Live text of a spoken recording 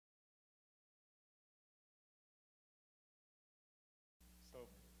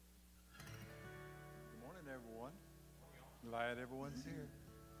Glad everyone's here.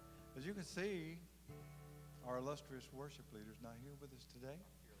 As you can see, our illustrious worship leader is not here with us today,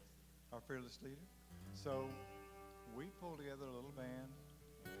 our fearless leader. So we pulled together a little band,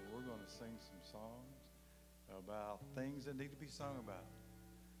 and we're going to sing some songs about things that need to be sung about.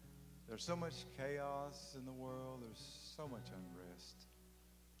 There's so much chaos in the world. There's so much unrest.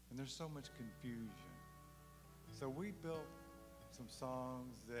 And there's so much confusion. So we built some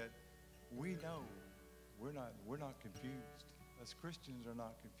songs that we know we're not confused. As Christians are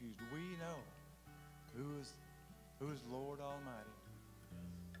not confused. We know who is Lord Almighty.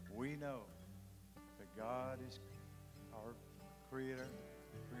 We know that God is our creator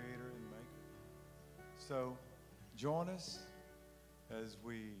and maker. So join us as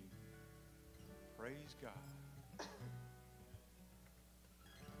we praise God.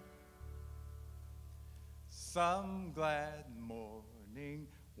 Some glad morning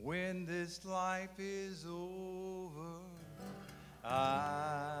when this life is over,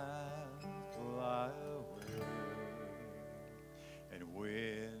 I'll fly away. And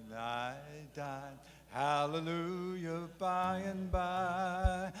when I die, hallelujah, by and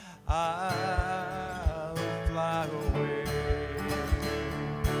by, I'll fly away.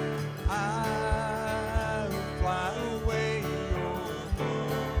 I'll fly away, oh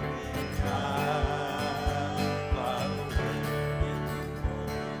glory, I'll fly away.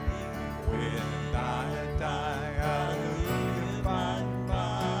 When I die, hallelujah, by and by,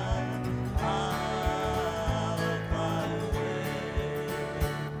 I'll fly away.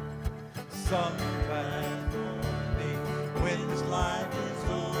 Some bad morning, when this life is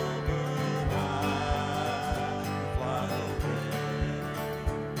over, I'll fly away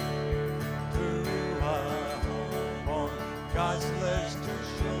to a home on God's celestial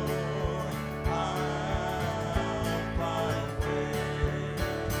shore. I'll fly away.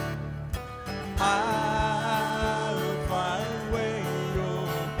 I'll fly away, oh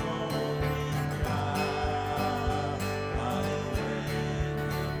glory, I'll fly away.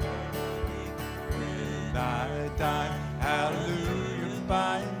 When I die, hallelujah,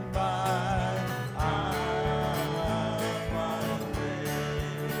 by and by, I'll fly away.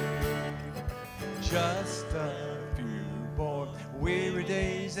 Just a few more weary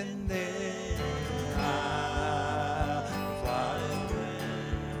days and then I'll fly away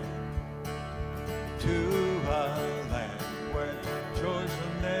to a land where joys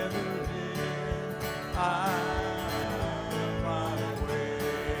will never end. I'll fly away.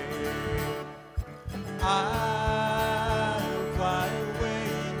 I'll fly away,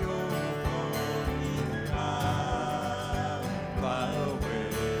 oh glory, I'll fly away.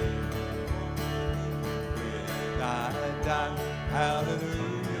 When I die,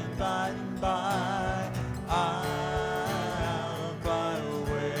 hallelujah, by and by, I'll fly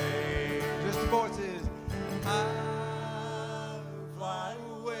away. Just the voices. I'll fly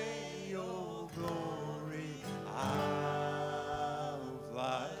away, oh glory, I'll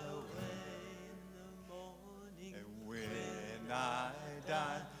fly away in the morning. And when I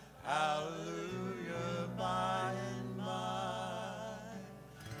die, hallelujah, by and by,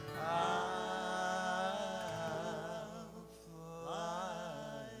 I'll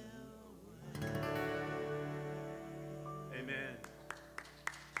fly away. Amen.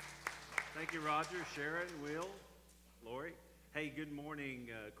 Thank you, Roger, Sharon, Will, Lori. Hey, good morning,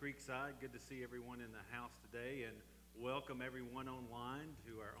 Creekside. Good to see everyone in the house today, and welcome everyone online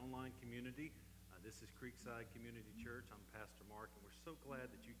to our online community. This is Creekside Community Church. I'm Pastor Mark, and we're so glad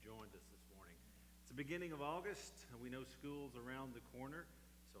that you joined us this morning. It's the beginning of August, and we know school's around the corner,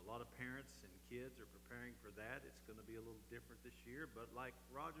 so a lot of parents and kids are preparing for that. It's going to be a little different this year, but like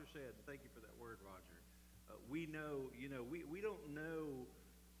Roger said, and thank you for that word, Roger, we know, we don't know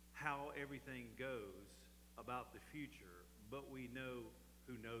how everything goes about the future, but we know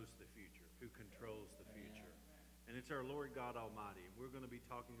who knows the future, who controls the future. And it's our Lord God Almighty. And we're going to be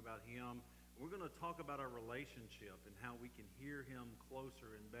talking about Him. We're going to talk about our relationship and how we can hear Him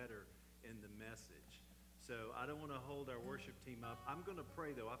closer and better in the message. So I don't want to hold our worship team up. I'm going to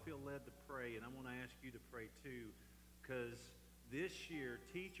pray, though. I feel led to pray, and I want to ask you to pray, too, because this year,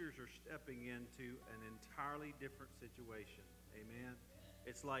 teachers are stepping into an entirely different situation. Amen.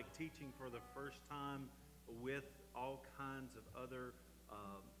 It's like teaching for the first time with all kinds of other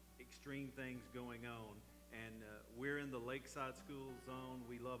extreme things going on. And we're in the Lakeside School Zone.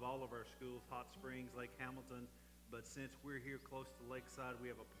 We love all of our schools, Hot Springs, Lake Hamilton. But since we're here close to Lakeside,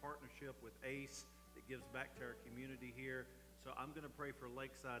 we have a partnership with ACE that gives back to our community here. So I'm going to pray for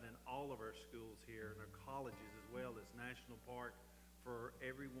Lakeside and all of our schools here and our colleges as well as National Park for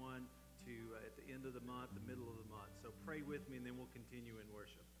everyone to, at the end of the month, the middle of the month. So pray with me and then we'll continue in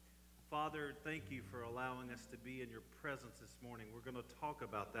worship. Father, thank you for allowing us to be in your presence this morning. We're going to talk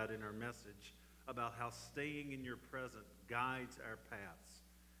about that in our message, about how staying in your presence guides our paths.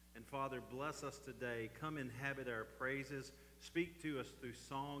 And Father, bless us today. Come inhabit our praises. Speak to us through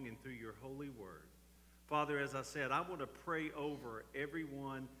song and through your holy word. Father, as I said, I want to pray over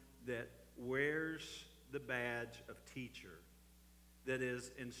everyone that wears the badge of teacher, that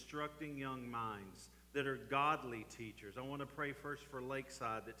is instructing young minds, that are godly teachers. I want to pray first for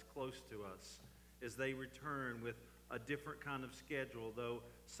Lakeside that's close to us as they return with a different kind of schedule, though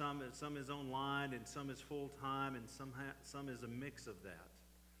some is online and some is full-time and some is a mix of that.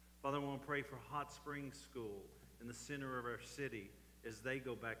 Father, I want to pray for Hot Springs School in the center of our city as they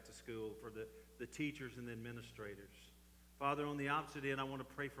go back to school, for the teachers and the administrators. Father, on the opposite end, I want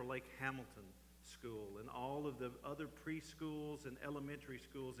to pray for Lake Hamilton School and all of the other preschools and elementary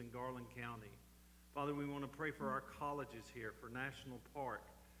schools in Garland County. Father, we want to pray for our colleges here, for National Park,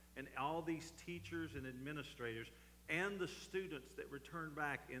 and all these teachers and administrators and the students that return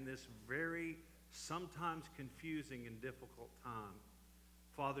back in this very sometimes confusing and difficult time.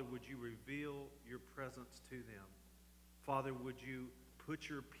 Father, would you reveal your presence to them? Father, would you put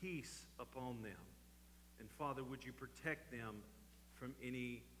your peace upon them? And Father, would you protect them from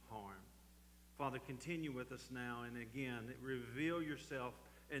any harm? Father, continue with us now, and again, reveal yourself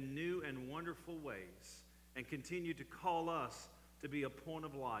in new and wonderful ways, and continue to call us to be a point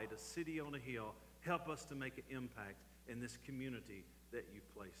of light, a city on a hill. Help us to make an impact in this community that you've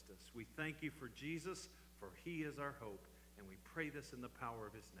placed us. We thank you for Jesus, for he is our hope, and we pray this in the power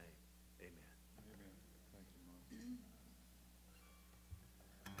of his name. Amen. Amen. Thank you,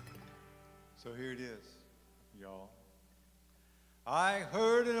 Mark. So here it is, y'all. I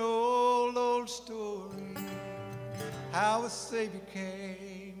heard an old story, how a Savior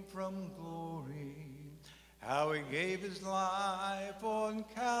came from glory, how he gave his life on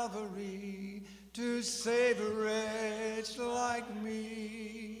Calvary to save a wretch like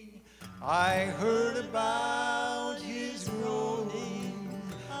me. I heard about his groaning,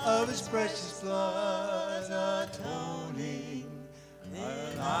 of his precious blood atoning,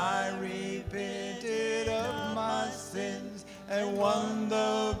 and I repented of my sins and won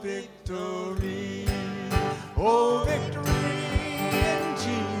the victory. Oh, victory in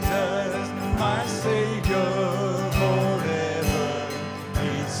Jesus, my Savior forever.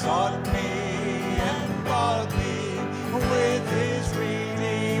 He sought me and bought me with his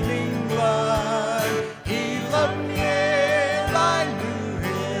redeeming blood. He loved me and I knew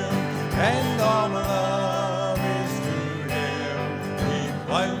him, and all my love is to him. He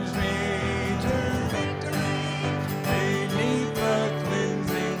plunged me to victory beneath the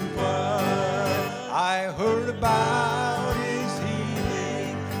cleansing flood. I heard about his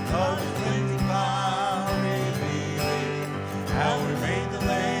healing, of his cleansing power revealing, how he made the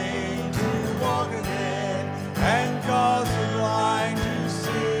lame to walk again, and caused the blind to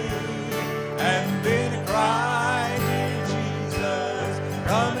see. And then I cried to Jesus,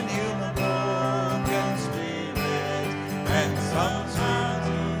 come and heal my broken spirit. And sometimes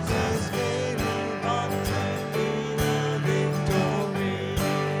Jesus gave me the victory.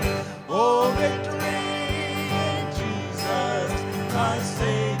 Oh, victory in Jesus, my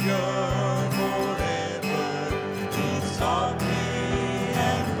Savior forever. He sought me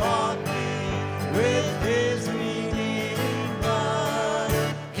and bought me with his redeeming blood.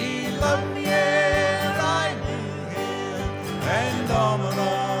 He loved me and I knew him, and all my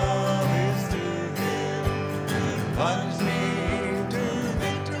love is to him. He plunged me to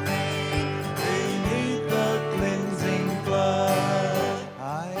victory beneath the cleansing blood. I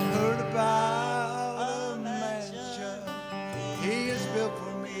heard about a mansion he has built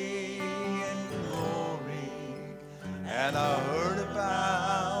for me in glory, and I heard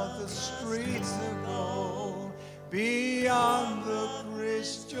about the streets of gold beyond the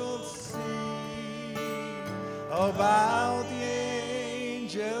crystal sea, about the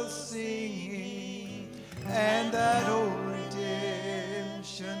angels singing, and that old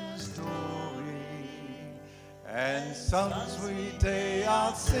redemption story. And some sweet day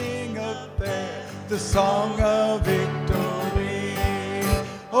I'll sing up there the song of victory.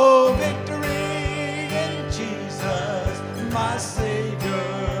 Oh, victory in Jesus, my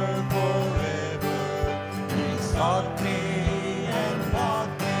Savior forever. He sought me and bought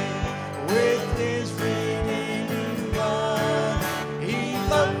me with his redeeming blood. He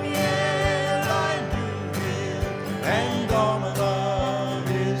loved me and I knew him, and all my love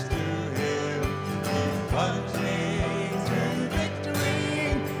is to him. He plunged me to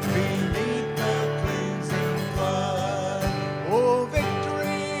victory beneath the cleansing flood.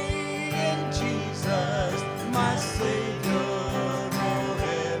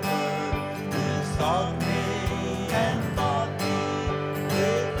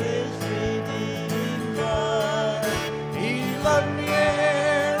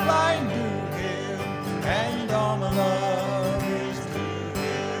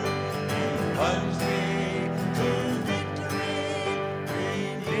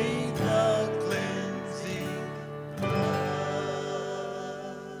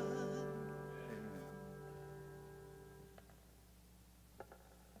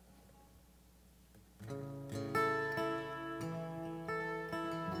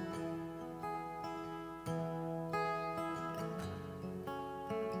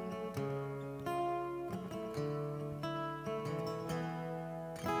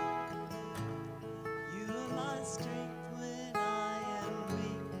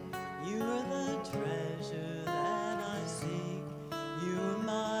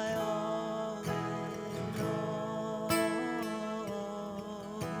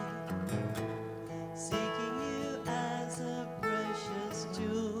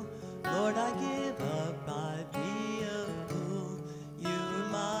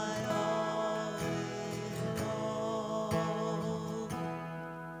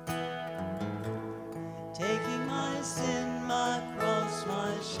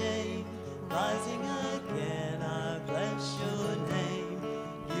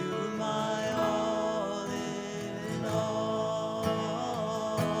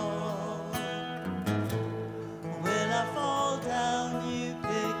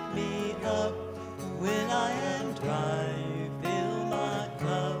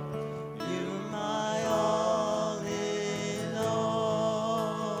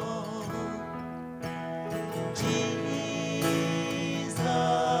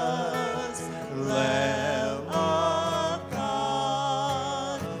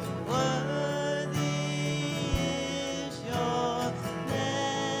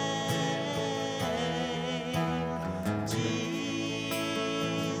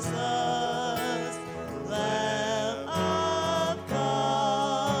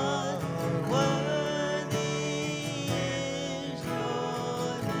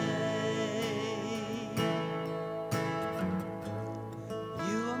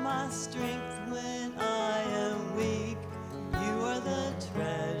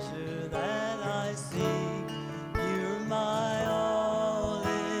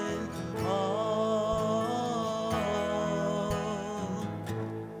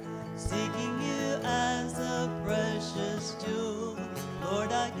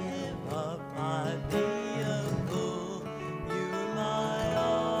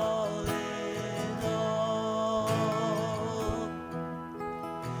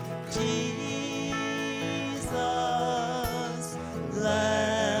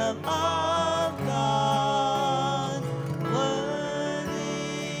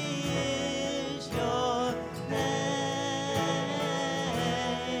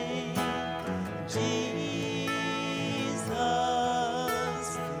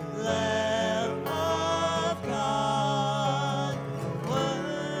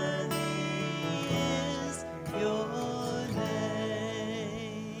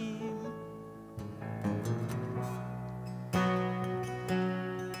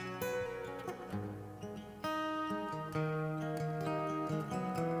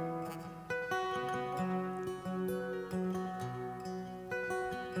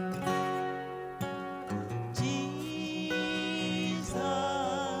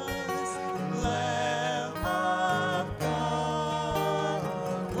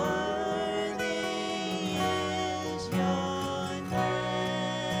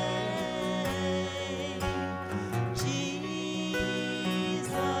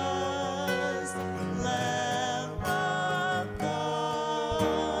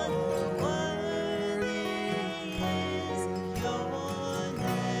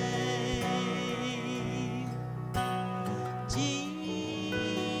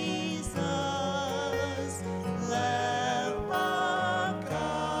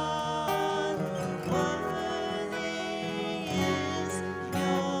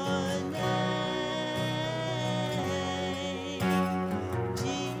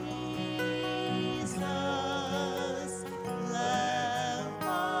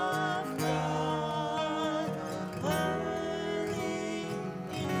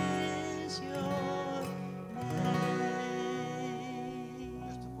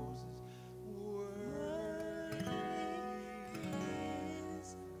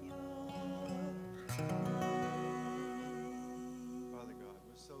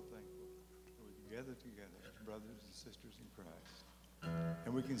 brothers and sisters in Christ.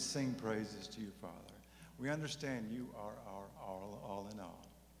 And we can sing praises to you, Father. We understand you are our all in all.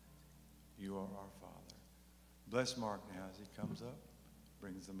 You are our Father. Bless Mark now as he comes up,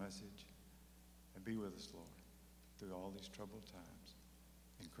 brings the message, and be with us, Lord, through all these troubled times.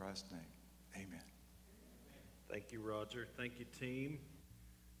 In Christ's name, amen. Thank you, Roger. Thank you, team.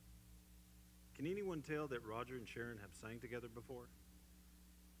 Can anyone tell that Roger and Sharon have sang together before?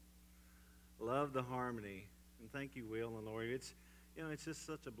 Love the harmony. And thank you, Will and Lori. It's just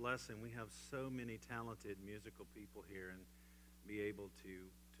such a blessing. We have so many talented musical people here, and be able to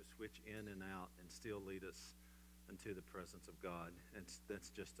switch in and out and still lead us into the presence of God. That's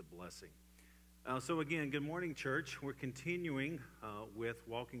just a blessing. So again, good morning, church. We're continuing with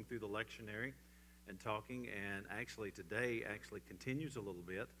walking through the lectionary and talking, and actually today continues a little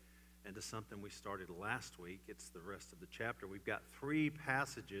bit into something we started last week. It's the rest of the chapter. We've got 3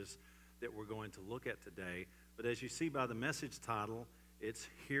 passages that we're going to look at today. But as you see by the message title, it's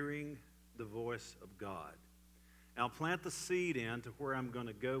Hearing the Voice of God. Now, I'll plant the seed in to where I'm going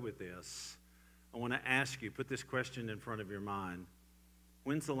to go with this. I want to ask you, put this question in front of your mind.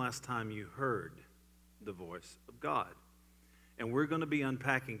 When's the last time you heard the voice of God? And we're going to be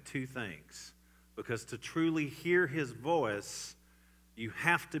unpacking 2 things. Because to truly hear His voice, you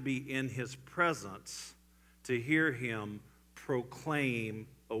have to be in His presence to hear Him proclaim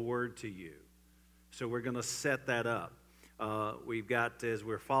a word to you. So we're going to set that up. We've got, as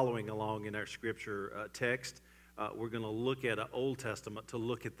we're following along in our scripture text, we're going to look at an Old Testament to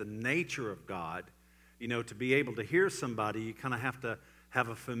look at the nature of God. You know, to be able to hear somebody, you kind of have to have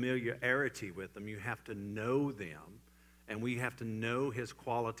a familiarity with them. You have to know them. And we have to know His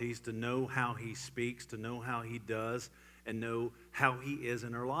qualities, to know how He speaks, to know how He does, and know how He is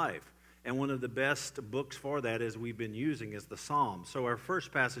in our life. And one of the best books for that, as we've been using, is the Psalms. So our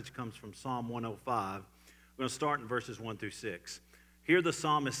first passage comes from Psalm 105. We're going to start in verses 1 through 6. Here the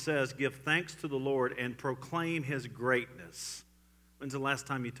psalmist says, "Give thanks to the Lord and proclaim His greatness." When's the last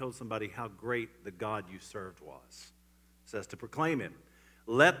time you told somebody how great the God you served was? It says to proclaim Him.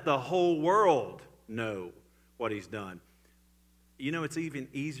 "Let the whole world know what He's done." You know, it's even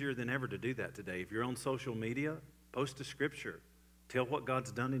easier than ever to do that today. If you're on social media, post a scripture. Tell what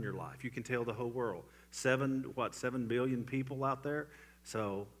God's done in your life. You can tell the whole world. 7 billion people out there?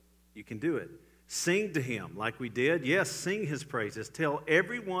 So you can do it. Sing to Him like we did. Yes, sing His praises. Tell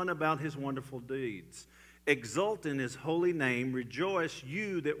everyone about His wonderful deeds. Exult in His holy name. Rejoice,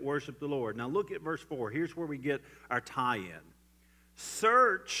 you that worship the Lord. Now look at verse 4. Here's where we get our tie-in.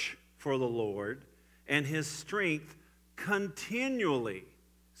 Search for the Lord and His strength continually.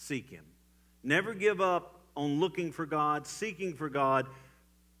 seek Him. Never give up on looking for God, seeking for God,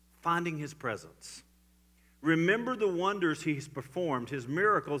 finding His presence. Remember the wonders He's performed, His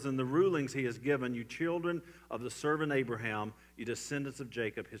miracles and the rulings He has given you, children of the servant Abraham, you descendants of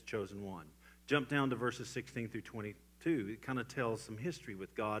Jacob, His chosen one. Jump down to verses 16 through 22. It kind of tells some history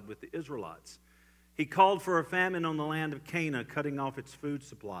with God, with the Israelites. He called for a famine on the land of Canaan, cutting off its food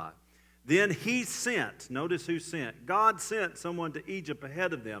supply. Then He sent, notice who sent. God sent someone to Egypt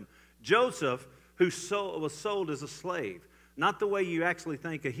ahead of them, Joseph, who was sold as a slave. Not the way you actually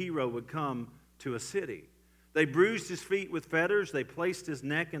think a hero would come to a city. They bruised his feet with fetters. They placed his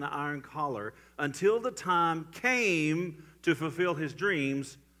neck in an iron collar. Until the time came to fulfill his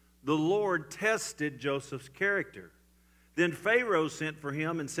dreams, the Lord tested Joseph's character. Then Pharaoh sent for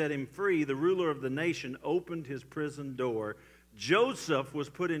him and set him free. The ruler of the nation opened his prison door. Joseph was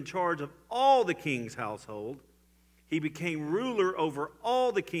put in charge of all the king's household. He became ruler over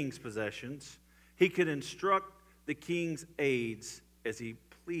all the king's possessions. He could instruct the king's aides as he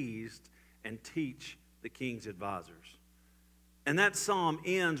pleased and teach the king's advisors. And that psalm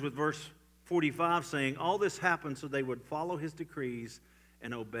ends with verse 45 saying, all this happened so they would follow His decrees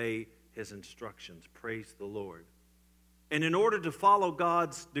and obey His instructions. Praise the Lord. And in order to follow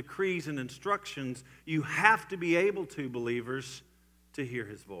God's decrees and instructions, you have to be able to, believers, to hear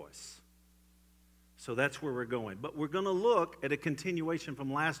His voice. So that's where we're going. But we're going to look at a continuation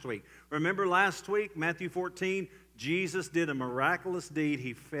from last week. Remember last week, Matthew 14, Jesus did a miraculous deed.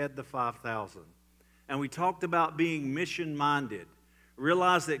 He fed the 5,000. And we talked about being mission-minded.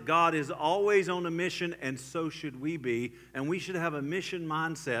 Realize that God is always on a mission, and so should we be. And we should have a mission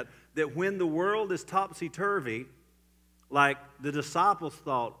mindset that when the world is topsy-turvy, like the disciples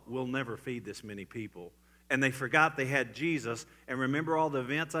thought, we'll never feed this many people. And they forgot they had Jesus. And remember all the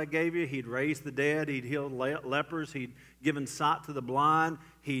events I gave you? He'd raised the dead. He'd healed lepers. He'd given sight to the blind.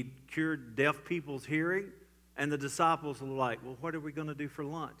 He'd cured deaf people's hearing. And the disciples were like, well, what are we going to do for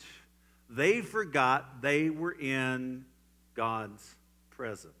lunch? They forgot they were in God's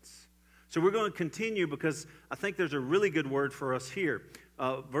presence. So we're going to continue because I think there's a really good word for us here.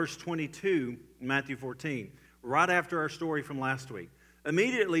 Verse 22, Matthew 14, right after our story from last week.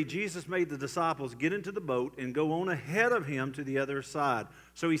 Immediately, Jesus made the disciples get into the boat and go on ahead of Him to the other side.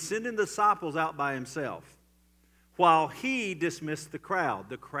 So He sent the disciples out by Himself while He dismissed the crowd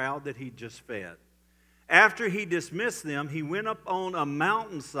that He just fed. After He dismissed them, He went up on a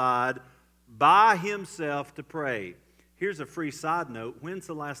mountainside by Himself to pray. Here's a free side note. When's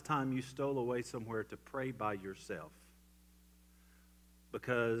the last time you stole away somewhere to pray by yourself?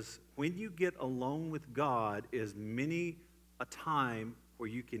 Because when you get alone with God is many a time where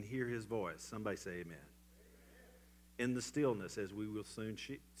you can hear His voice. Somebody say amen. In the stillness, as we will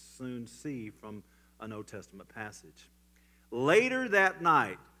soon see from an Old Testament passage. Later that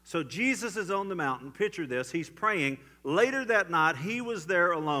night, so Jesus is on the mountain. Picture this. He's praying. Later that night, He was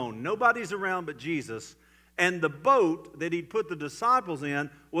there alone. Nobody's around but Jesus. And the boat that He'd put the disciples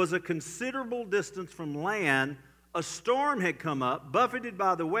in was a considerable distance from land. A storm had come up, buffeted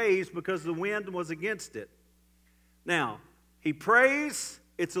by the waves because the wind was against it. Now, He prays.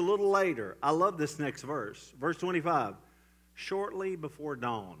 It's a little later. I love this next verse. Verse 25. Shortly before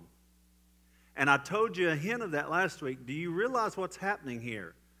dawn. And I told you a hint of that last week. Do you realize what's happening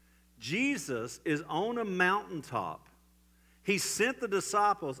here? Jesus is on a mountaintop. He sent the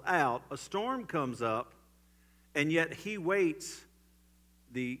disciples out. A storm comes up, and yet He waits.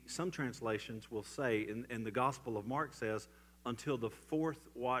 Some translations will say, and the Gospel of Mark says, until the fourth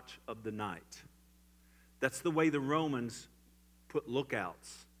watch of the night. That's the way the Romans put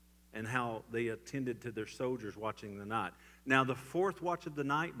lookouts and how they attended to their soldiers watching the night. Now, the fourth watch of the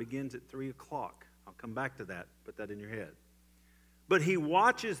night begins at 3 o'clock. I'll come back to that. Put that in your head. But He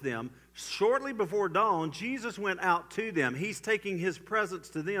watches them. Shortly before dawn, Jesus went out to them. He's taking His presence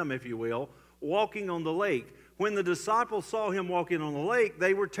to them, if you will, walking on the lake. When the disciples saw Him walking on the lake,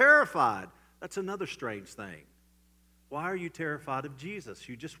 they were terrified. That's another strange thing. Why are you terrified of Jesus?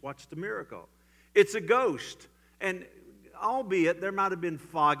 You just watched a miracle. It's a ghost. And albeit there might have been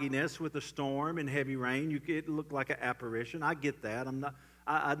fogginess with a storm and heavy rain, it looked like an apparition. I get that.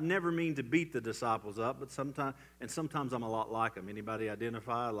 I'd never mean to beat the disciples up, but sometimes I'm a lot like them. Anybody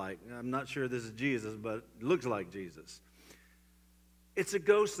identify? Like, I'm not sure this is Jesus, but it looks like Jesus. It's a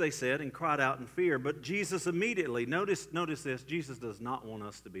ghost, they said, and cried out in fear. But Jesus immediately, notice this, Jesus does not want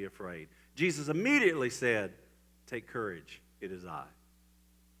us to be afraid. Jesus immediately said, take courage, it is I.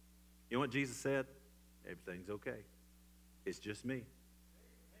 You know what Jesus said? Everything's okay. It's just me.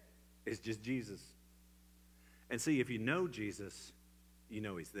 It's just Jesus. And see, if you know Jesus, you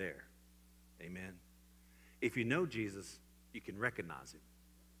know He's there. Amen. If you know Jesus, you can recognize Him.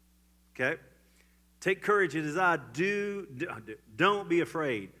 Okay? Take courage, it is I. Don't be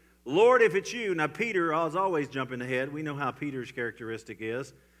afraid. Lord, if it's you. Now, Peter is always jumping ahead. We know how Peter's characteristic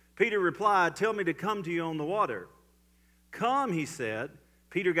is. Peter replied, tell me to come to you on the water. Come, he said.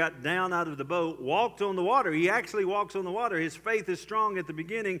 Peter got down out of the boat, walked on the water. He actually walks on the water. His faith is strong at the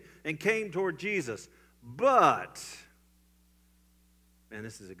beginning and came toward Jesus. But, man,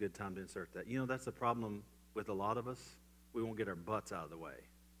 this is a good time to insert that. You know, that's the problem with a lot of us. We won't get our butts out of the way.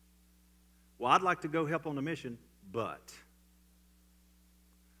 Well, I'd like to go help on a mission, but.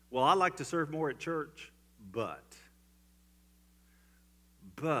 Well, I'd like to serve more at church, but.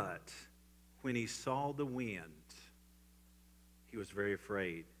 But when he saw the wind, he was very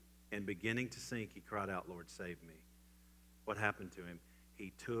afraid. And beginning to sink, he cried out, Lord, save me. What happened to him?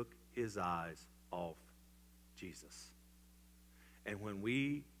 He took his eyes off Jesus. And when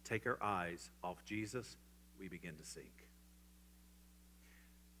we take our eyes off Jesus, we begin to sink.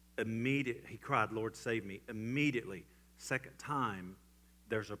 Immediately, he cried, Lord, save me. Immediately, second time,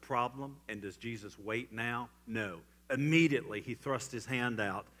 there's a problem. And does Jesus wait now? No. Immediately, he thrust his hand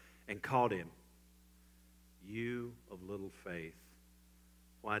out and caught him. You of little faith,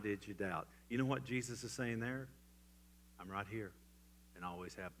 why did you doubt? You know what Jesus is saying there? I'm right here and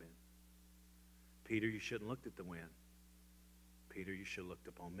always have been. Peter, you shouldn't have looked at the wind. Peter, you should have looked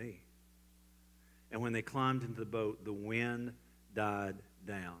upon me. And when they climbed into the boat, the wind died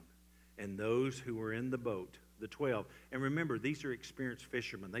down. And those who were in the boat, the 12, and remember, these are experienced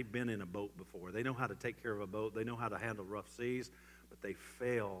fishermen. They've been in a boat before. They know how to take care of a boat. They know how to handle rough seas. But they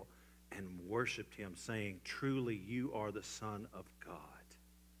fell and worshiped him, saying, truly, you are the Son of God.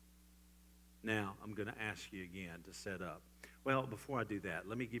 Now, I'm going to ask you again to set up. Well, before I do that,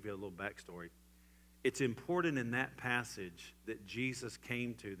 let me give you a little backstory. It's important in that passage that Jesus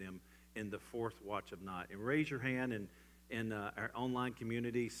came to them in the fourth watch of night. And raise your hand and in our online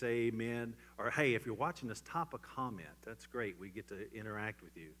community, say amen. Or, hey, if you're watching this, type a comment. That's great. We get to interact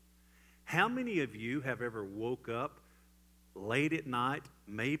with you. How many of you have ever woke up late at night,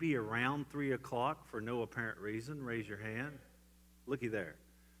 maybe around 3 o'clock for no apparent reason? Raise your hand. Looky there.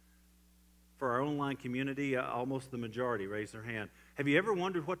 For our online community, almost the majority raise their hand. Have you ever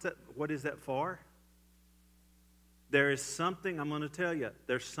wondered what is that for? There is something, I'm going to tell you,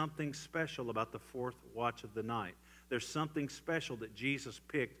 there's something special about the fourth watch of the night. There's something special that Jesus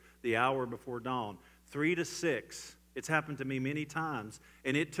picked the hour before dawn. 3 to 6. It's happened to me many times.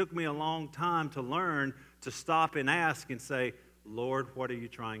 And it took me a long time to learn to stop and ask and say, Lord, what are you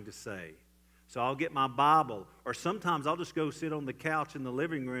trying to say? So I'll get my Bible. Or sometimes I'll just go sit on the couch in the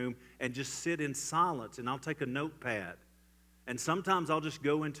living room and just sit in silence. And I'll take a notepad. And sometimes I'll just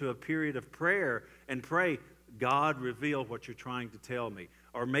go into a period of prayer and pray, God, reveal what you're trying to tell me.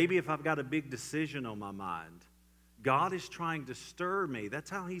 Or maybe if I've got a big decision on my mind, God is trying to stir me.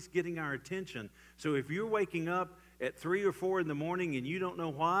 That's how he's getting our attention. So if you're waking up at 3 or 4 in the morning and you don't know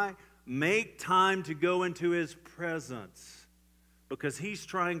why, make time to go into his presence because he's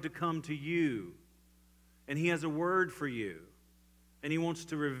trying to come to you and he has a word for you and he wants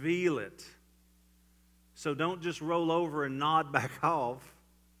to reveal it. So don't just roll over and nod back off.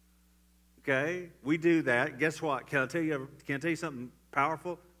 Okay? We do that. Guess what? Can I tell you something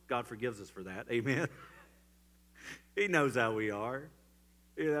powerful? God forgives us for that. Amen. He knows how we are,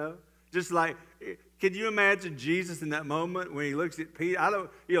 you know. Just like, can you imagine Jesus in that moment when he looks at Peter?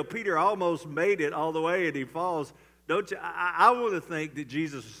 Peter almost made it all the way and he falls. Don't you? I want to think that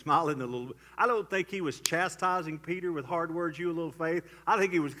Jesus was smiling a little bit. I don't think he was chastising Peter with hard words, you a little faith. I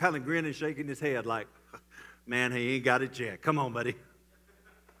think he was kind of grinning, shaking his head like, man, he ain't got it yet. Come on, buddy.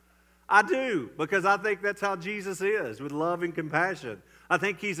 I do, because I think that's how Jesus is, with love and compassion. I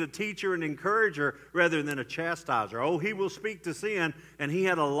think he's a teacher and encourager rather than a chastiser. Oh, he will speak to sin, and he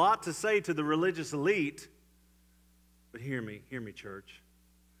had a lot to say to the religious elite. But hear me, church.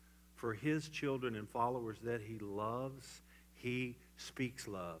 For his children and followers that he loves, he speaks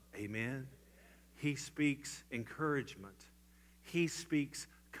love. Amen? He speaks encouragement. He speaks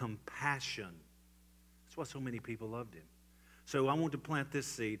compassion. That's why so many people loved him. So I want to plant this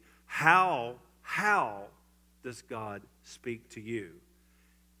seed. How does God speak to you?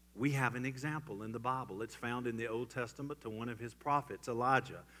 We have an example in the Bible. It's found in the Old Testament to one of his prophets,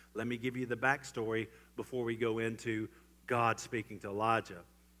 Elijah. Let me give you the backstory before we go into God speaking to Elijah.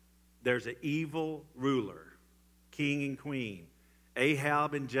 There's an evil ruler, king and queen,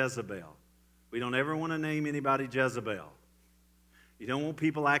 Ahab and Jezebel. We don't ever want to name anybody Jezebel. You don't want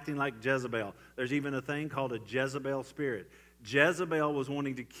people acting like Jezebel. There's even a thing called a Jezebel spirit. Jezebel was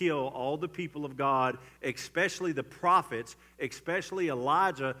wanting to kill all the people of God, especially the prophets, especially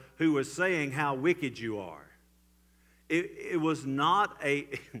Elijah, who was saying how wicked you are. It was not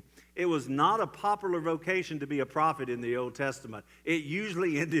It was not a popular vocation to be a prophet in the Old Testament. It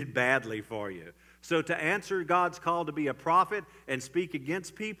usually ended badly for you. So to answer God's call to be a prophet and speak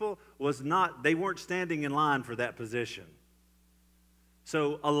against people they weren't standing in line for that position.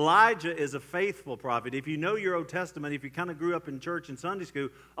 So Elijah is a faithful prophet. If you know your Old Testament, if you kind of grew up in church and Sunday school,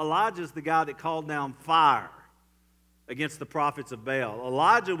 Elijah is the guy that called down fire against the prophets of Baal.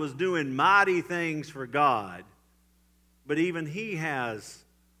 Elijah was doing mighty things for God, but even he has,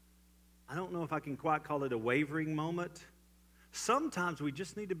 I don't know if I can quite call it a wavering moment. Sometimes we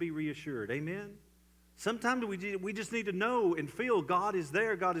just need to be reassured. Amen? Sometimes we just need to know and feel God is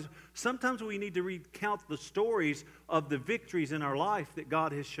there. Sometimes we need to recount the stories of the victories in our life that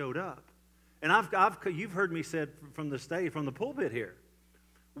God has showed up. And you've heard me say from the stage, from the pulpit here,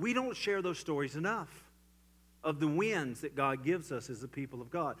 we don't share those stories enough of the wins that God gives us as the people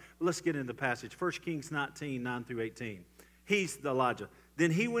of God. Let's get into the passage. 1 Kings 19, 9 through 18. He's Elijah. Then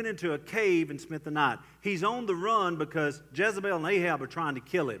he went into a cave and spent the night. He's on the run because Jezebel and Ahab are trying to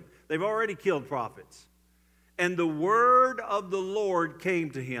kill him. They've already killed prophets. And the word of the Lord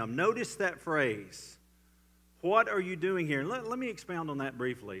came to him. Notice that phrase. What are you doing here? Let me expound on that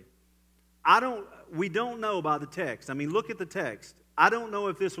briefly. We don't know by the text. I mean, look at the text. I don't know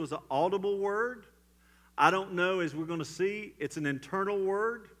if this was an audible word. I don't know, as we're going to see, it's an internal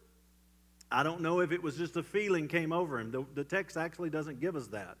word. I don't know if it was just a feeling came over him. The text actually doesn't give us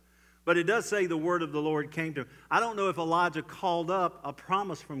that. But it does say the word of the Lord came to him. I don't know if Elijah called up a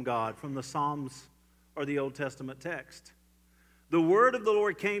promise from God from the Psalms or the Old Testament text. The word of the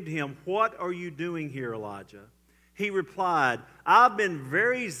Lord came to him. What are you doing here, Elijah? He replied, I've been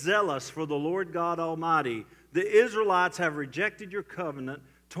very zealous for the Lord God Almighty. The Israelites have rejected your covenant,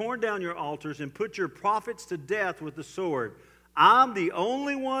 torn down your altars, and put your prophets to death with the sword. I'm the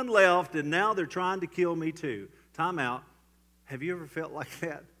only one left, and now they're trying to kill me too. Time out. Have you ever felt like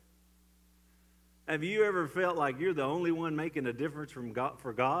that? Have you ever felt like you're the only one making a difference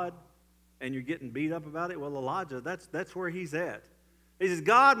for God, and you're getting beat up about it? Well, Elijah, that's where he's at. He says,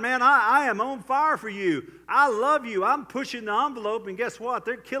 God, man, I am on fire for you. I love you. I'm pushing the envelope, and guess what?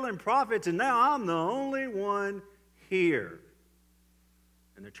 They're killing prophets, and now I'm the only one here.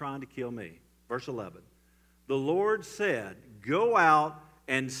 And they're trying to kill me. Verse 11. The Lord said, go out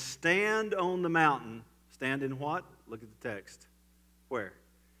and stand on the mountain. Stand in what? Look at the text. Where?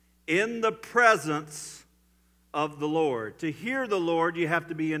 In the presence of the Lord. To hear the Lord, you have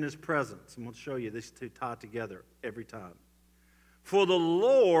to be in his presence. And we'll show you these two tie together every time. For the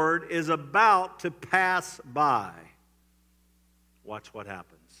Lord is about to pass by. Watch what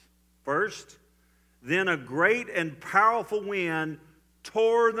happens. First, then a great and powerful wind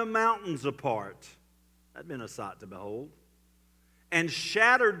tore the mountains apart. That'd been a sight to behold. And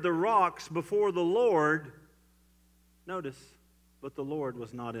shattered the rocks before the Lord. Notice, but the Lord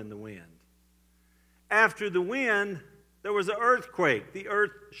was not in the wind. After the wind, there was an earthquake. The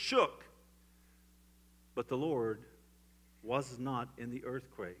earth shook. But the Lord was not in the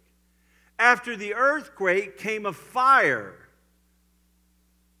earthquake. After the earthquake came a fire.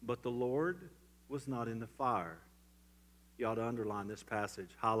 But the Lord was not in the fire. You ought to underline this passage,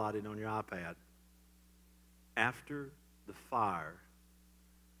 highlighted on your iPad. After the fire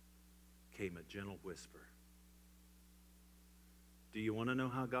came a gentle whisper. Do you want to know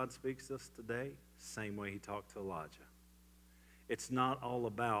how God speaks to us today? Same way he talked to Elijah. It's not all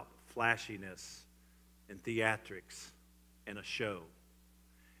about flashiness and theatrics and a show.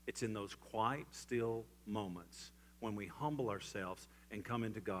 It's in those quiet, still moments when we humble ourselves and come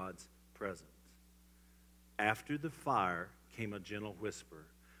into God's presence. After the fire came a gentle whisper.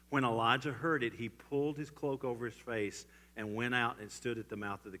 When Elijah heard it, he pulled his cloak over his face and went out and stood at the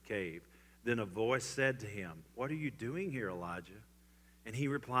mouth of the cave. Then a voice said to him, what are you doing here, Elijah? And he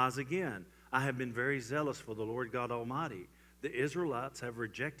replies again, I have been very zealous for the Lord God Almighty. The Israelites have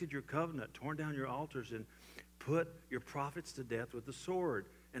rejected your covenant, torn down your altars, and put your prophets to death with the sword.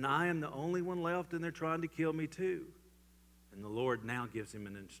 And I am the only one left, and they're trying to kill me too. And the Lord now gives him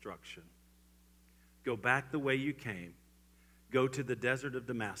an instruction. Go back the way you came. Go to the desert of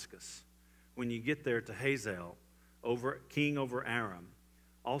Damascus. When you get there to Hazael, king over Aram,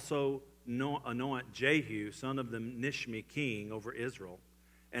 also anoint Jehu, son of the Nishmi, king over Israel,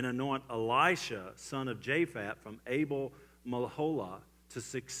 and anoint Elisha, son of Japhat, from Abel-Meholah, to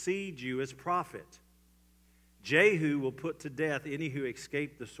succeed you as prophet. Jehu will put to death any who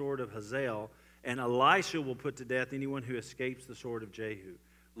escape the sword of Hazael, and Elisha will put to death anyone who escapes the sword of Jehu.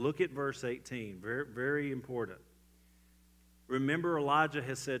 Look at verse 18, very, very important. Remember, Elijah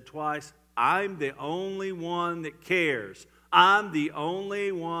has said twice, I'm the only one that cares. I'm the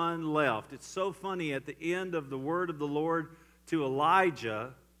only one left. It's so funny at the end of the word of the Lord to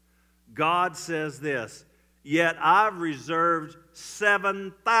Elijah, God says this, yet I've reserved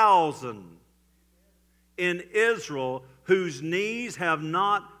 7,000 in Israel whose knees have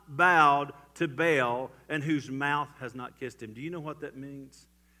not bowed to Baal and whose mouth has not kissed him. Do you know what that means?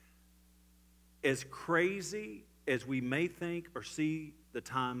 As crazy as we may think or see the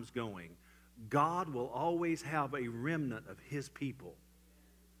times going, God will always have a remnant of His people.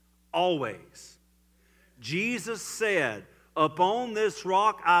 Always. Jesus said, upon this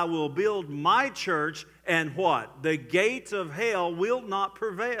rock I will build my church, and what? The gates of hell will not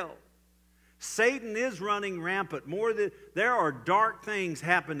prevail. Satan is running rampant. There are dark things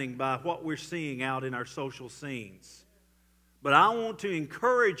happening by what we're seeing out in our social scenes. But I want to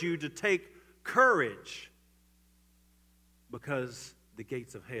encourage you to take courage, because the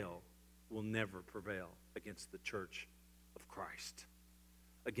gates of hell will never prevail against the church of Christ,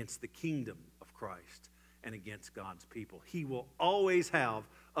 against the kingdom of Christ, and against God's people. He will always have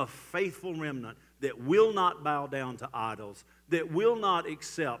a faithful remnant that will not bow down to idols, that will not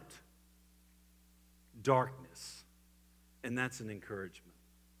accept darkness. And that's an encouragement.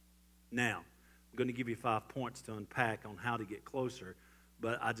 Now, I'm going to give you 5 points to unpack on how to get closer,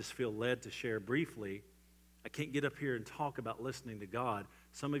 but I just feel led to share briefly. I can't get up here and talk about listening to God.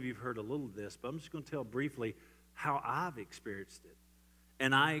 Some of you have heard a little of this, but I'm just going to tell briefly how I've experienced it.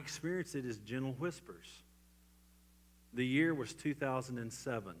 And I experienced it as gentle whispers. The year was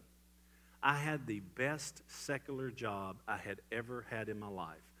 2007. I had the best secular job I had ever had in my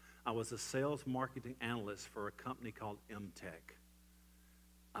life. I was a sales marketing analyst for a company called MTech.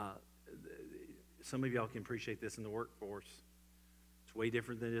 Some of y'all can appreciate this in the workforce. It's way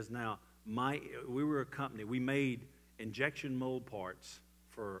different than it is now. We were a company. We made injection mold parts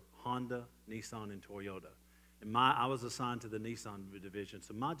for Honda, Nissan, and Toyota. And I was assigned to the Nissan division.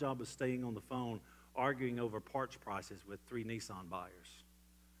 So my job was staying on the phone arguing over parts prices with 3 Nissan buyers.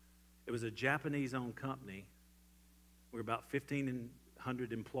 It was a Japanese-owned company. We were about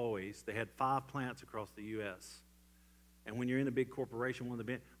 1,500 employees. They had 5 plants across the U.S. And when you're in a big corporation,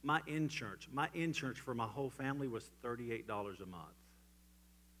 my insurance for my whole family was $38 a month.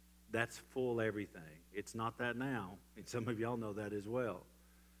 That's full everything. It's not that now, and some of y'all know that as well.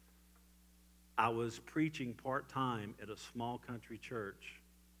 I was preaching part-time at a small country church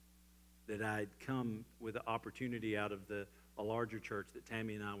that I'd come with an opportunity out of a larger church that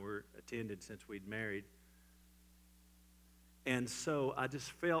Tammy and I were attended since we'd married. And so I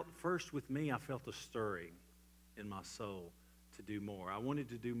just felt, first with me, I felt a stirring in my soul to do more. I wanted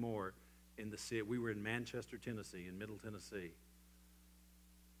to do more in the city. We were in Manchester, Tennessee, in Middle Tennessee.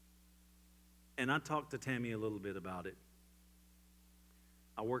 And I talked to Tammy a little bit about it.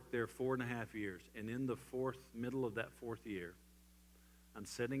 I worked there 4.5 years. And in the middle of that 4th year, I'm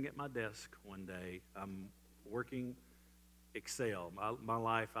sitting at my desk one day. I'm working Excel. My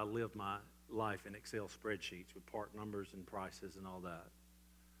life, I live my life in Excel spreadsheets with part numbers and prices and all that.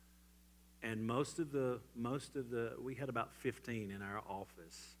 And we had about 15 in our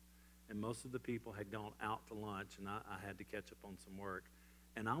office. And most of the people had gone out to lunch, and I had to catch up on some work.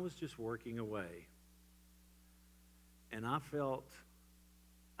 And I was just working away. And I felt,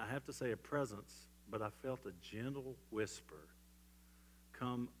 I have to say a presence, but I felt a gentle whisper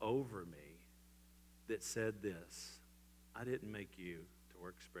come over me that said this: I didn't make you to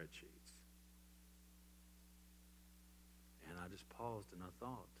work spreadsheets. And I just paused and I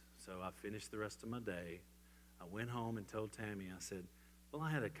thought. So I finished the rest of my day. I went home and told Tammy, I said, well, I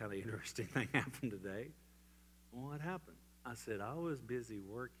had a kind of interesting thing happen today. Well, what happened? I said, I was busy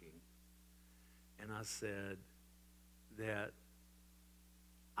working. And I said that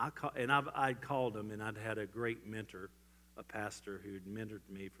I'd called him, and I'd had a great mentor, a pastor who'd mentored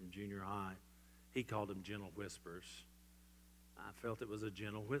me from junior high. He called them gentle whispers. I felt it was a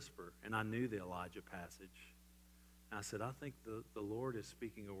gentle whisper, and I knew the Elijah passage. I said, I think the Lord is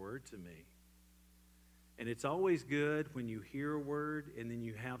speaking a word to me. And it's always good when you hear a word and then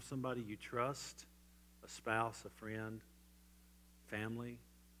you have somebody you trust, a spouse, a friend, family,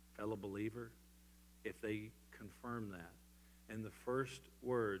 fellow believer, if they confirm that. And the first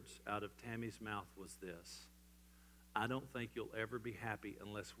words out of Tammy's mouth was this: I don't think you'll ever be happy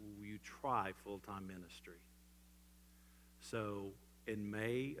unless you try full-time ministry. So in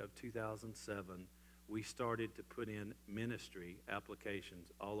May of 2007, we started to put in ministry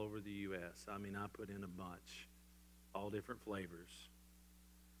applications all over the U.S. I mean, I put in a bunch, all different flavors.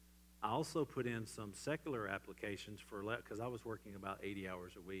 I also put in some secular applications because I was working about 80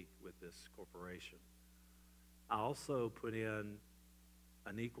 hours a week with this corporation. I also put in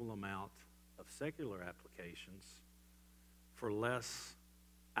an equal amount of secular applications for less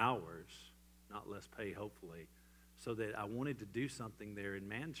hours, not less pay, hopefully, so that I wanted to do something there in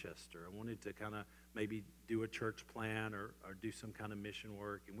Manchester. I wanted to kind of maybe do a church plan or do some kind of mission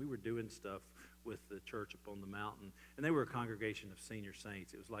work. And we were doing stuff with the church up on the mountain. And they were a congregation of senior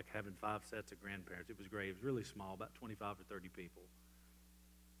saints. It was like having 5 sets of grandparents. It was great. It was really small, about 25 or 30 people.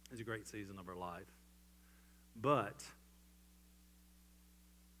 It was a great season of our life. But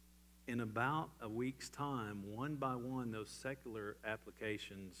in about a week's time, one by one, those secular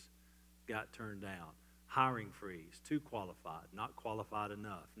applications got turned down. Hiring freeze, too qualified, not qualified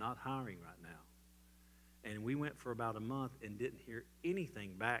enough, not hiring right now. And we went for about a month and didn't hear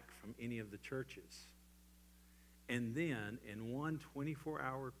anything back from any of the churches. And then in one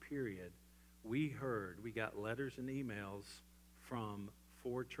 24-hour period, we got letters and emails from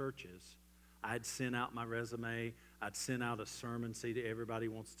 4 churches. I'd sent out my resume. I'd sent out a sermon. See, to everybody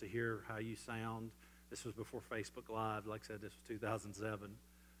wants to hear how you sound. This was before Facebook Live. Like I said, this was 2007.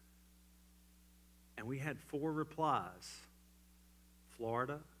 And we had 4 replies: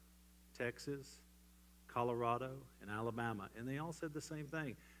 Florida, Texas, Colorado, and Alabama. And they all said the same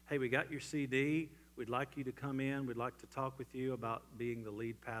thing. Hey, we got your CD. We'd like you to come in. We'd like to talk with you about being the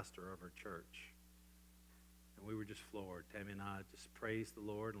lead pastor of our church. And we were just floored. Tammy and I just praised the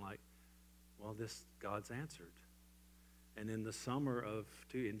Lord and well, God's answered. And in the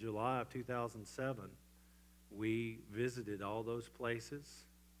in July of 2007, we visited all those places.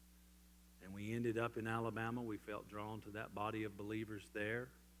 And we ended up in Alabama. We felt drawn to that body of believers there.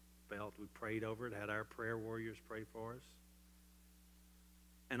 We prayed over it, had our prayer warriors pray for us.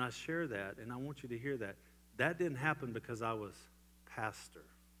 And I share that, and I want you to hear that. That didn't happen because I was pastor.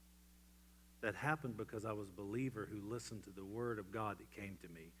 That happened because I was a believer who listened to the word of God that came to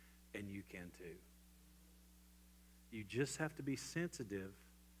me, and you can too. You just have to be sensitive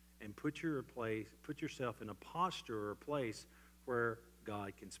and put yourself in a posture or a place where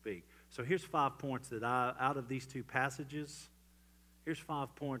God can speak. So here's 5 points that out of these 2 passages, here's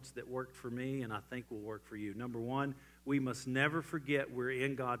 5 points that worked for me and I think will work for you. Number 1, we must never forget we're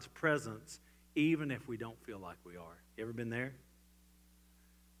in God's presence even if we don't feel like we are. You ever been there?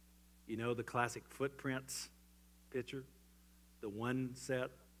 You know the classic footprints picture? The one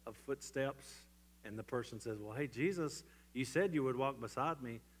set of footsteps, and the person says, well, hey, Jesus, you said you would walk beside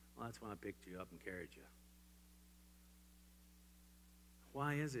me. Well, that's when I picked you up and carried you.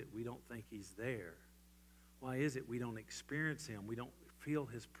 Why is it we don't think he's there? Why is it we don't experience him? We don't feel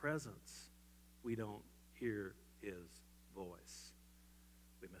his presence. We don't hear his voice.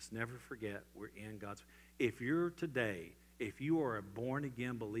 We must never forget we're in God's. If you are a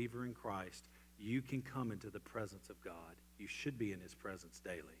born-again believer in Christ, you can come into the presence of God. You should be in his presence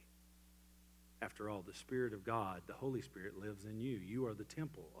daily. After all, the Spirit of God, the Holy Spirit, lives in you. You are the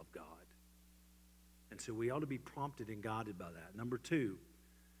temple of God. And so we ought to be prompted and guided by that. Number 2,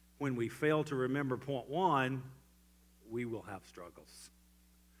 when we fail to remember point 1, we will have struggles.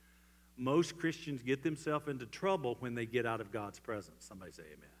 Most Christians get themselves into trouble when they get out of God's presence. Somebody say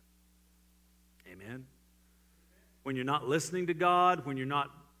amen. Amen. When you're not listening to God, when you're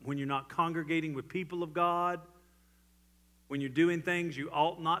not congregating with people of God, when you're doing things you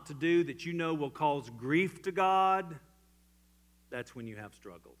ought not to do that you know will cause grief to God, that's when you have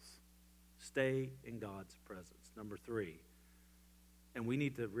struggles. Stay in God's presence. Number 3, and we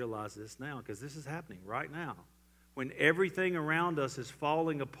need to realize this now because this is happening right now. When everything around us is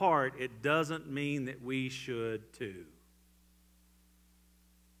falling apart, it doesn't mean that we should too.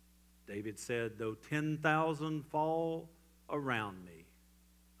 David said, though 10,000 fall around me,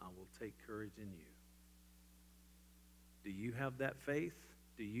 I will take courage in you. Do you have that faith?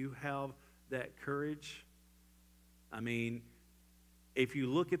 Do you have that courage? I mean, if you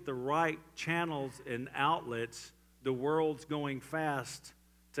look at the right channels and outlets, the world's going fast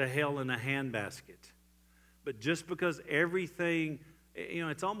to hell in a handbasket. But just because everything,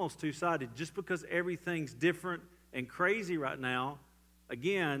 it's almost two-sided. Just because everything's different and crazy right now,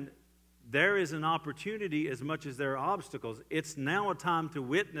 again, there is an opportunity as much as there are obstacles. It's now a time to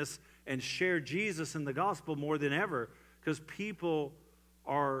witness and share Jesus and the gospel more than ever because people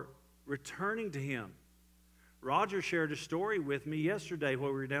are returning to him. Roger shared a story with me yesterday while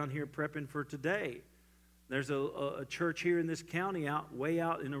we were down here prepping for today. There's a church here in this county way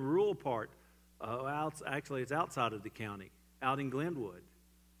out in a rural part. Actually, it's outside of the county, out in Glenwood.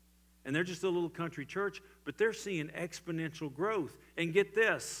 And they're just a little country church, but they're seeing exponential growth. And get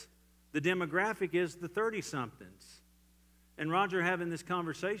this, the demographic is the 30-somethings. And Roger having this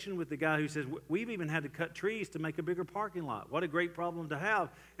conversation with the guy who says, we've even had to cut trees to make a bigger parking lot. What a great problem to have.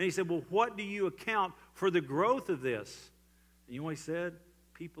 And he said, well, what do you account for the growth of this? And you know what he said?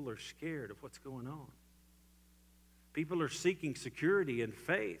 People are scared of what's going on. People are seeking security and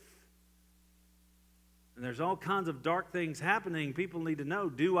faith. and there's all kinds of dark things happening. People need to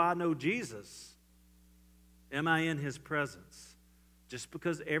know, do I know Jesus? Am I in his presence? Just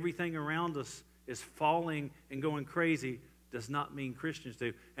because everything around us is falling and going crazy does not mean Christians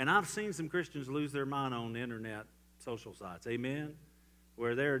do. And I've seen some Christians lose their mind on the internet social sites. Amen?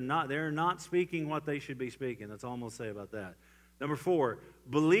 Where they're not speaking what they should be speaking. That's all I'm going to say about that. Number 4,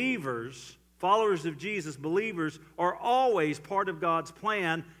 believers, followers of Jesus, believers are always part of God's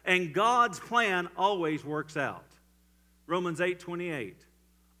plan, and God's plan always works out. Romans 8:28.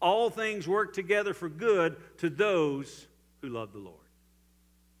 All things work together for good to those who love the Lord.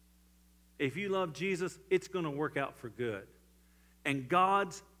 If you love Jesus, it's going to work out for good. And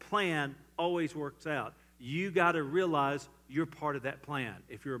God's plan always works out. You got to realize you're part of that plan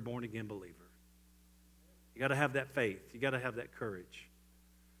if you're a born-again believer. You got to have that faith. You got to have that courage.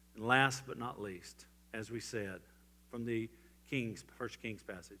 And last but not least, as we said from the First Kings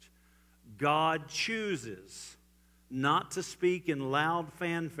passage, God chooses not to speak in loud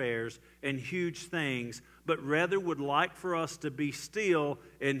fanfares and huge things, but rather would like for us to be still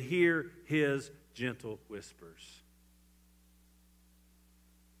and hear his gentle whispers.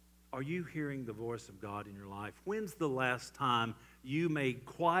 Are you hearing the voice of God in your life? When's the last time you made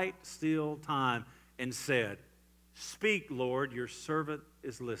quite still time and said, "Speak, Lord, your servant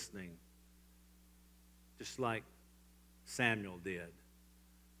is listening"? Just like Samuel did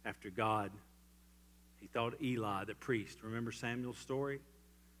after God, he thought Eli, the priest, remember Samuel's story?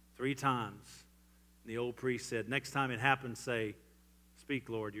 3 times. The old priest said, next time it happens, say, "Speak,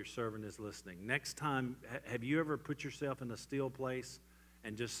 Lord, your servant is listening." Next time, have you ever put yourself in a still place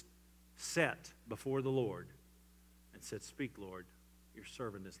and just sat before the Lord and said, "Speak, Lord, your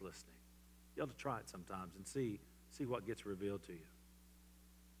servant is listening"? You ought to try it sometimes and see what gets revealed to you.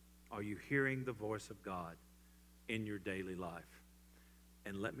 Are you hearing the voice of God in your daily life?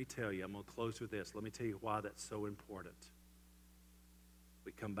 And let me tell you, I'm going to close with this. Let me tell you why that's so important.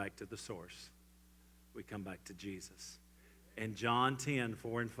 We come back to the source. We come back to Jesus. In John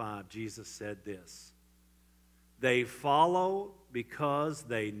 10:4-5, Jesus said this: "They follow because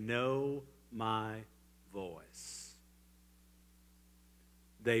they know my voice."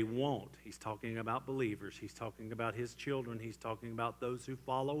 They won't. He's talking about believers. He's talking about his children. He's talking about those who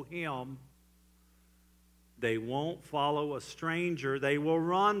follow him. They won't follow a stranger. They will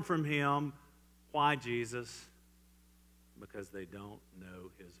run from him. Why, Jesus? Because they don't know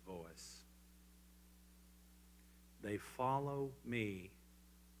his voice. They follow me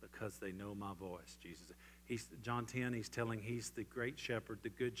because they know my voice, Jesus. John 10, he's telling he's the great shepherd, the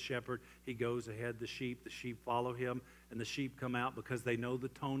good shepherd. He goes ahead the sheep follow him, and the sheep come out because they know the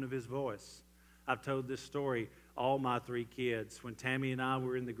tone of his voice. I've told this story, all my 3 kids. When Tammy and I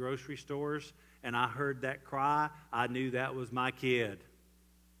were in the grocery stores and I heard that cry, I knew that was my kid.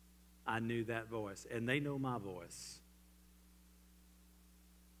 I knew that voice, and they know my voice.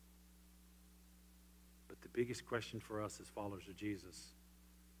 But the biggest question for us as followers of Jesus,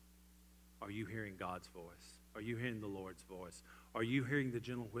 are you hearing God's voice? Are you hearing the Lord's voice? Are you hearing the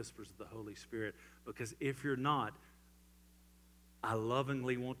gentle whispers of the Holy Spirit? Because if you're not, I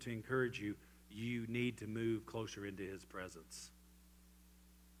lovingly want to encourage you, you need to move closer into his presence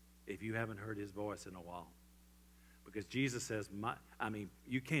if you haven't heard his voice in a while. Because Jesus says,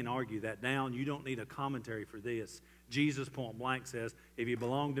 you can't argue that down. You don't need a commentary for this. Jesus, point blank, says, if you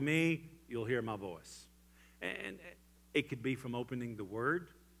belong to me, you'll hear my voice. And it could be from opening the Word.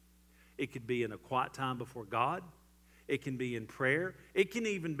 It could be in a quiet time before God. It can be in prayer. It can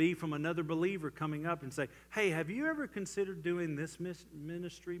even be from another believer coming up and say, "Hey, have you ever considered doing this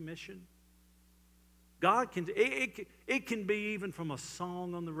ministry mission?" God can, it can be even from a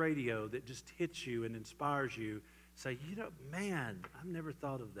song on the radio that just hits you and inspires you. Say, man, I've never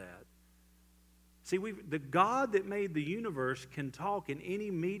thought of that. See, the God that made the universe can talk in any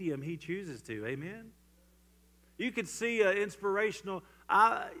medium he chooses to. Amen? You could see an inspirational...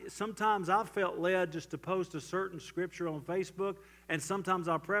 sometimes I've felt led just to post a certain scripture on Facebook, and sometimes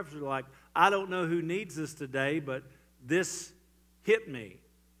I'll preface it like, I don't know who needs this today, but this hit me.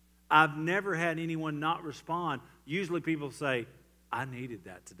 I've never had anyone not respond. Usually people say, I needed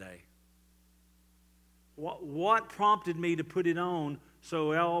that today. What prompted me to put it on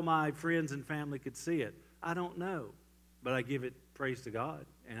so all my friends and family could see it? I don't know, but I give it praise to God,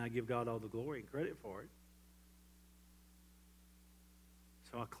 and I give God all the glory and credit for it.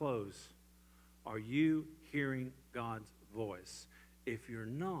 So I close. Are you hearing God's voice? If you're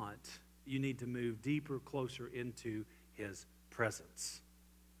not, you need to move deeper, closer into his presence.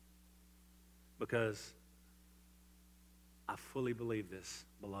 Because I fully believe this,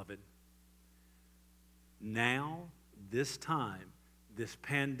 beloved. Now, this time, this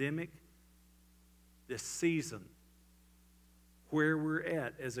pandemic, this season, where we're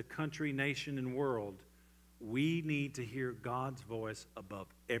at as a country, nation, and world, we need to hear God's voice above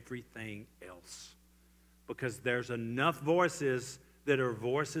everything else. Because there's enough voices that are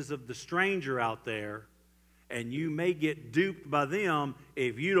voices of the stranger out there, and you may get duped by them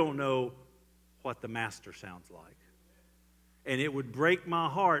if you don't know what the master sounds like. And it would break my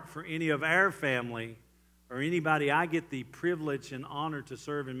heart for any of our family or anybody I get the privilege and honor to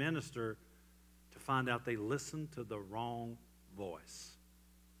serve and minister to find out they listen to the wrong voice.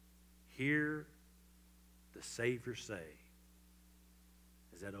 Hear the Savior say,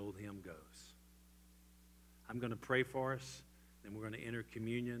 as that old hymn goes. I'm going to pray for us, then we're going to enter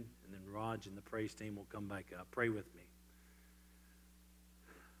communion, and then Raj and the praise team will come back up. Pray with me.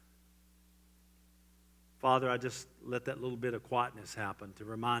 Father, I just let that little bit of quietness happen to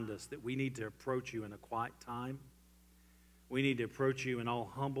remind us that we need to approach you in a quiet time. We need to approach you in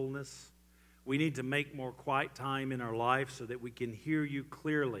all humbleness. We need to make more quiet time in our life so that we can hear you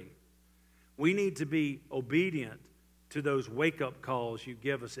clearly. We need to be obedient to those wake-up calls you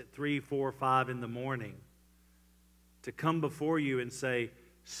give us at 3, 4, 5 in the morning to come before you and say,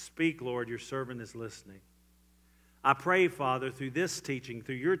 speak, Lord, your servant is listening. I pray, Father, through this teaching,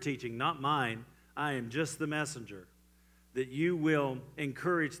 through your teaching, not mine, I am just the messenger, that you will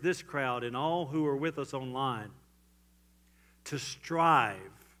encourage this crowd and all who are with us online to strive,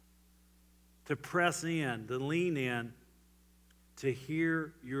 to press in, to lean in, to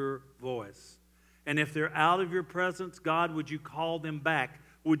hear your voice. And if they're out of your presence, God, would you call them back?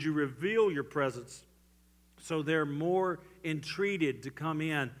 Would you reveal your presence so they're more entreated to come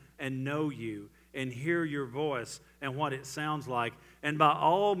in and know you and hear your voice and what it sounds like? And by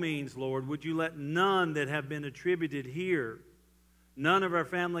all means, Lord, would you let none that have been attributed here, none of our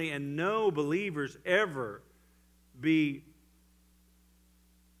family and no believers ever be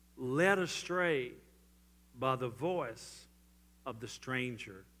led astray by the voice of the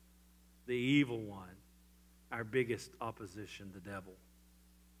stranger, the evil one, our biggest opposition, the devil.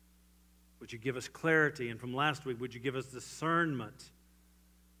 Would you give us clarity? And from last week, would you give us discernment?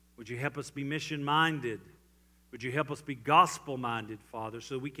 Would you help us be mission-minded? Would you help us be gospel-minded, Father,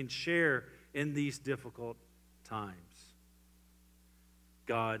 so we can share in these difficult times?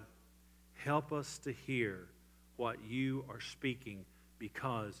 God, help us to hear what you are speaking,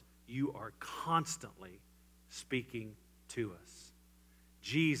 because you are constantly speaking to us.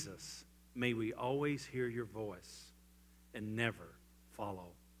 Jesus, may we always hear your voice and never follow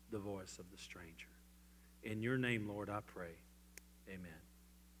the voice of the stranger. In your name, Lord, I pray. Amen.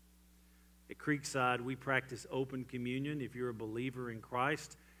 At Creekside, we practice open communion if you're a believer in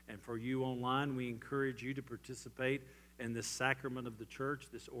Christ. And for you online, we encourage you to participate in this sacrament of the church,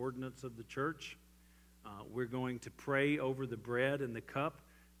 this ordinance of the church. We're going to pray over the bread and the cup.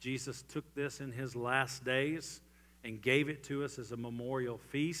 Jesus took this in his last days and gave it to us as a memorial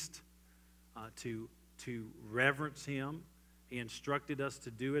feast to reverence him. He instructed us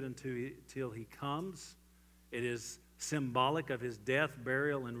to do it until he comes. It is symbolic of his death,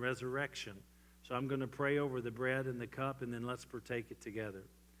 burial, and resurrection. So I'm going to pray over the bread and the cup, and then let's partake it together.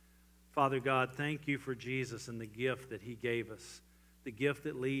 Father God, thank you for Jesus and the gift that he gave us, the gift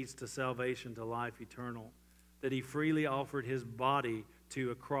that leads to salvation, to life eternal, that he freely offered his body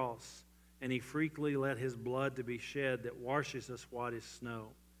to a cross, and he freely let his blood to be shed that washes us white as snow.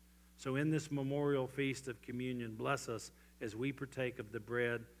 So in this memorial feast of communion, bless us as we partake of the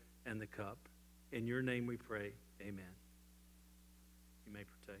bread and the cup. In your name we pray. Amen. You may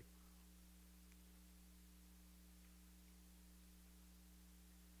partake.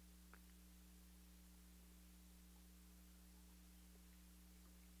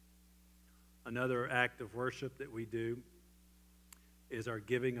 Another act of worship that we do is our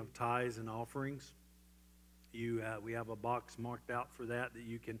giving of tithes and offerings. We have a box marked out for that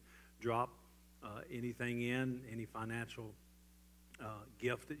you can drop anything in, any financial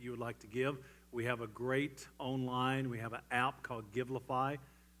gift that you would like to give. We have a great online, we have an app called Givelify.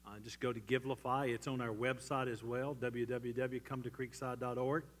 Just go to Givelify. It's on our website as well,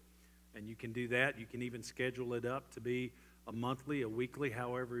 www.cometocreekside.org. And you can do that. You can even schedule it up to be a monthly, a weekly,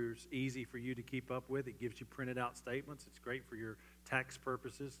 however it's easy for you to keep up with. It gives you printed out statements. It's great for your tax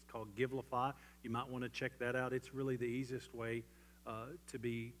purposes. It's called Givelify. You might want to check that out. It's really the easiest way to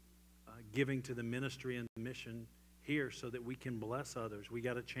be giving to the ministry and the mission here so that we can bless others. We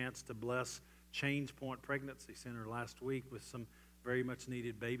got a chance to bless Change Point Pregnancy Center last week with some very much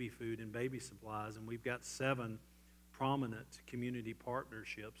needed baby food and baby supplies, and we've got 7 prominent community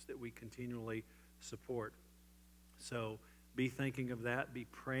partnerships that we continually support. So be thinking of that, be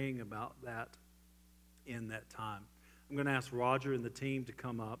praying about that in that time. I'm going to ask Roger and the team to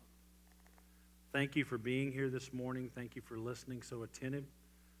come up. Thank you for being here this morning. Thank you for listening so attentive.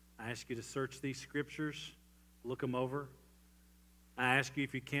 I ask you to search these scriptures, look them over. I ask you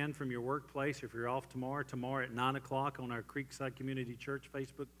if you can from your workplace, if you're off tomorrow at 9 o'clock on our Creekside Community Church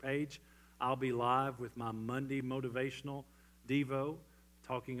Facebook page, I'll be live with my Monday motivational Devo,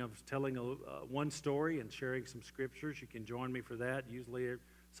 telling one story and sharing some scriptures. You can join me for that, usually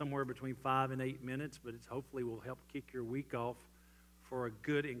somewhere between 5 and 8 minutes, but it hopefully will help kick your week off for a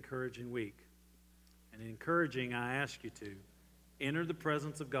good, encouraging week. And encouraging, I ask you to enter the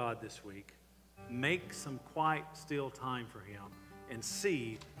presence of God this week, make some quiet, still time for Him, and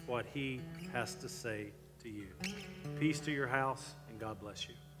see what He has to say to you. Peace to your house, and God bless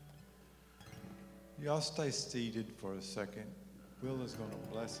you. Y'all stay seated for a second. Will is going to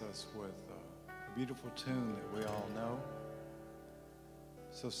bless us with a beautiful tune that we all know.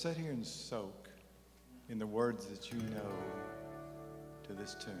 So sit here and soak in the words that you know to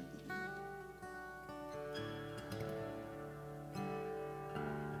this tune.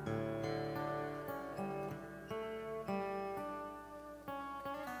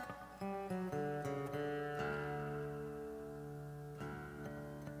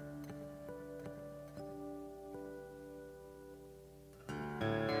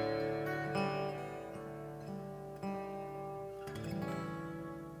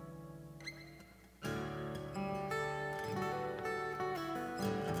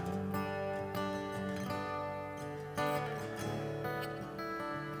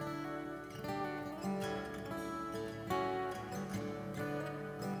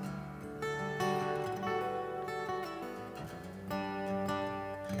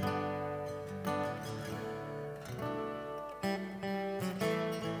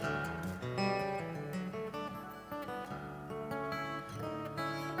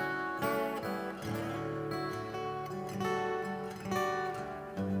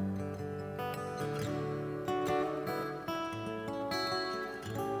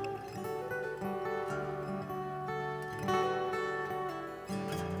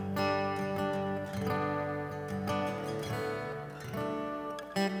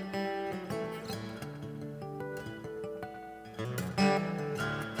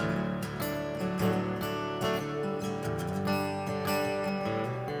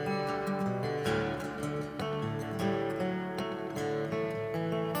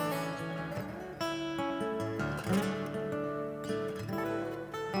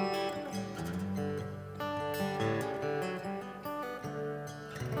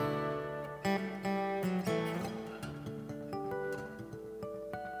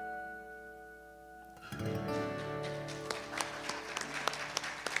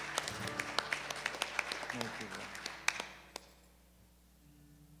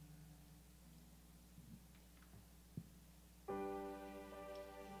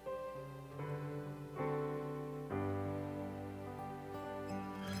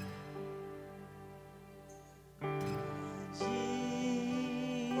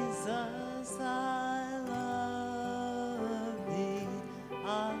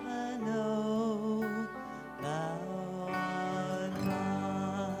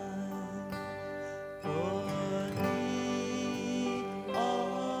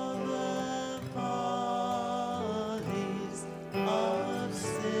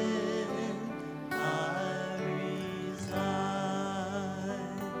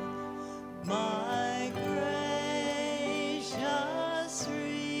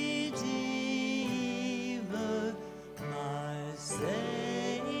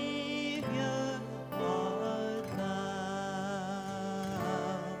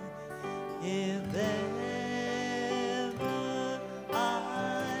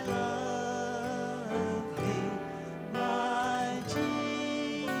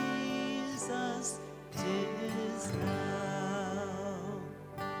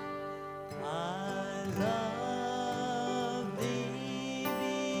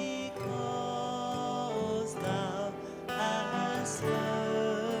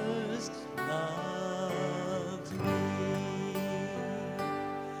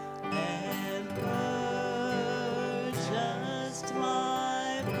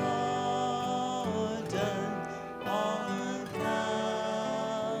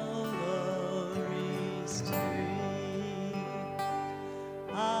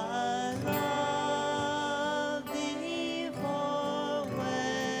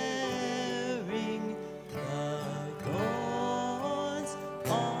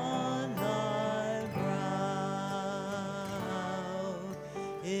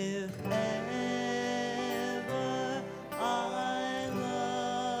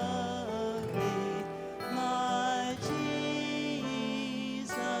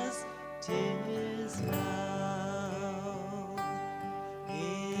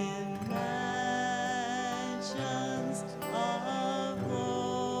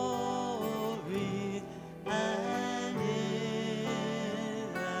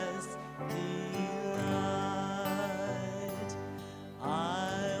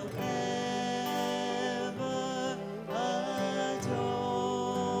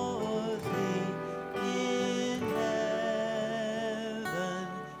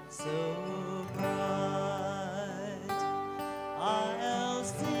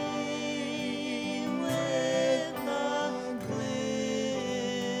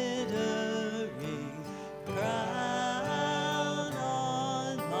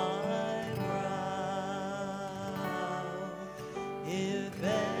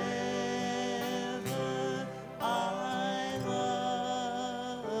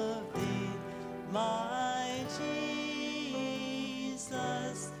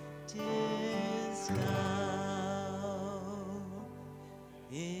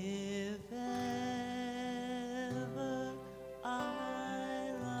 If ever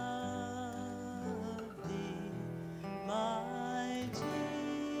I love thee, my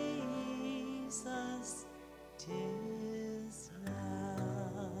Jesus, 'tis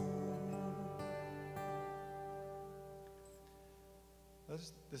now.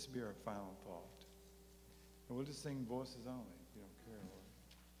 This will be our final thought. And we'll just sing voices only, if you don't care, Lord.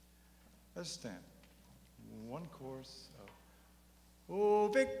 Let's stand. One chorus of, oh,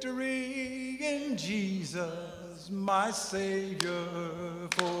 victory in Jesus, my Savior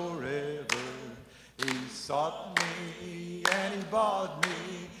forever. He sought me and he bought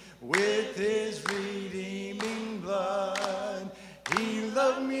me with his redeeming blood. He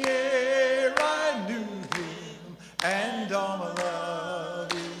loved me ere I knew him, and all my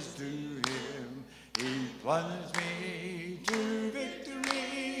love is to him. He plunged me to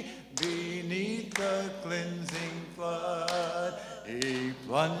victory beneath the cleansing flood. He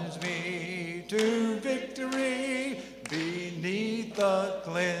plunged me to victory beneath the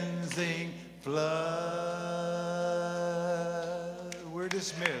cleansing flood. We're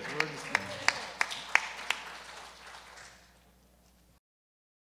dismissed.